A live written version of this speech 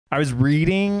I was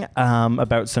reading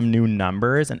about some new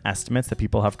numbers and estimates that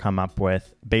people have come up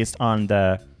with based on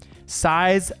the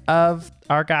size of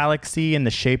our galaxy and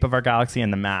the shape of our galaxy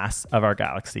and the mass of our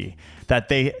galaxy, that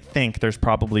they think there's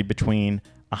probably between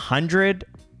 100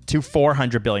 to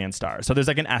 400 billion stars. So there's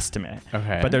like an estimate.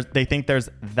 Okay. But they think there's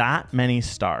that many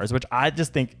stars, which I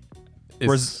just think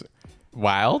Is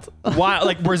wild.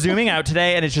 like we're zooming out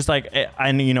today and it's just like,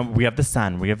 and you know, we have the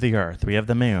sun, we have the earth, we have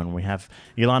the moon, we have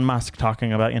Elon Musk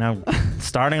talking about, you know,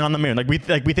 starting on the moon. Like we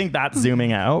think that's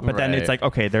zooming out, but then it's like,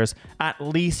 okay, there's at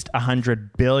least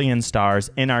 100 billion stars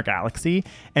in our galaxy.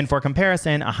 And for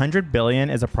comparison, 100 billion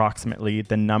is approximately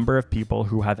the number of people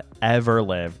who have ever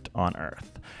lived on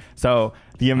Earth. So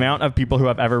the amount of people who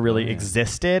have ever really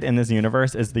existed in this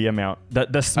universe is the amount,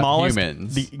 the smallest of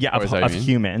humans. Of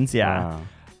humans. Yeah.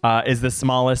 Wow. Is the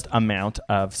smallest amount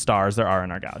of stars there are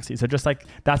in our galaxy. So just like,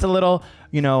 that's a little,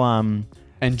 you know,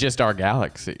 and just our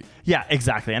galaxy. Yeah,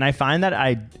 exactly. And I find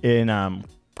that in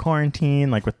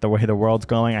quarantine, like with the way the world's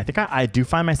going, I think I do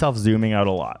find myself zooming out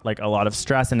a lot. Like a lot of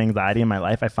stress and anxiety in my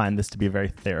life. I find this to be a very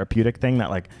therapeutic thing, that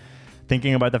like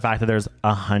thinking about the fact that there's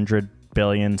 100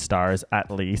 billion stars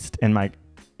at least in my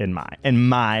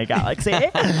galaxy.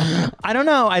 I don't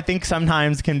know. I think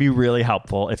sometimes can be really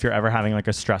helpful if you're ever having like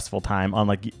a stressful time on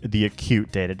like the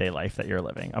acute day-to-day life that you're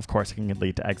living. Of course, it can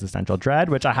lead to existential dread,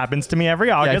 which happens to me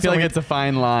every August. Yeah, I feel like it's a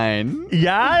fine line.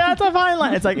 Yeah, that's a fine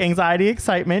line. It's like anxiety,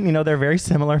 excitement. You know, they're very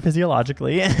similar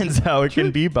physiologically, and so it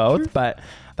can be both. But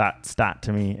that stat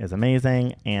to me is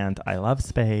amazing, and I love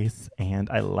space, and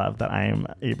I love that I'm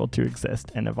able to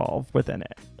exist and evolve within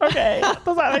it. Okay,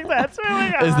 does that make sense?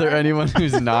 Is there anyone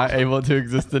who's not able to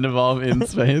exist and evolve in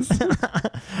space? But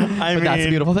that's a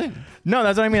beautiful thing. No,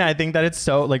 that's what I mean. I think that it's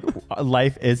so like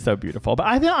life is so beautiful, but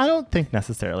I don't think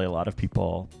necessarily a lot of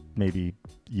people maybe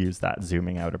use that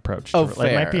zooming out approach. Fair.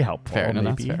 It might be helpful. Fair, no,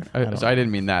 maybe. that's fair. So I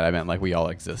didn't mean that. I meant like we all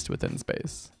exist within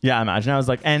space. Yeah, imagine. I was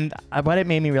like, and what it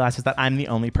made me realize is that I'm the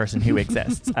only person who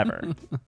exists ever.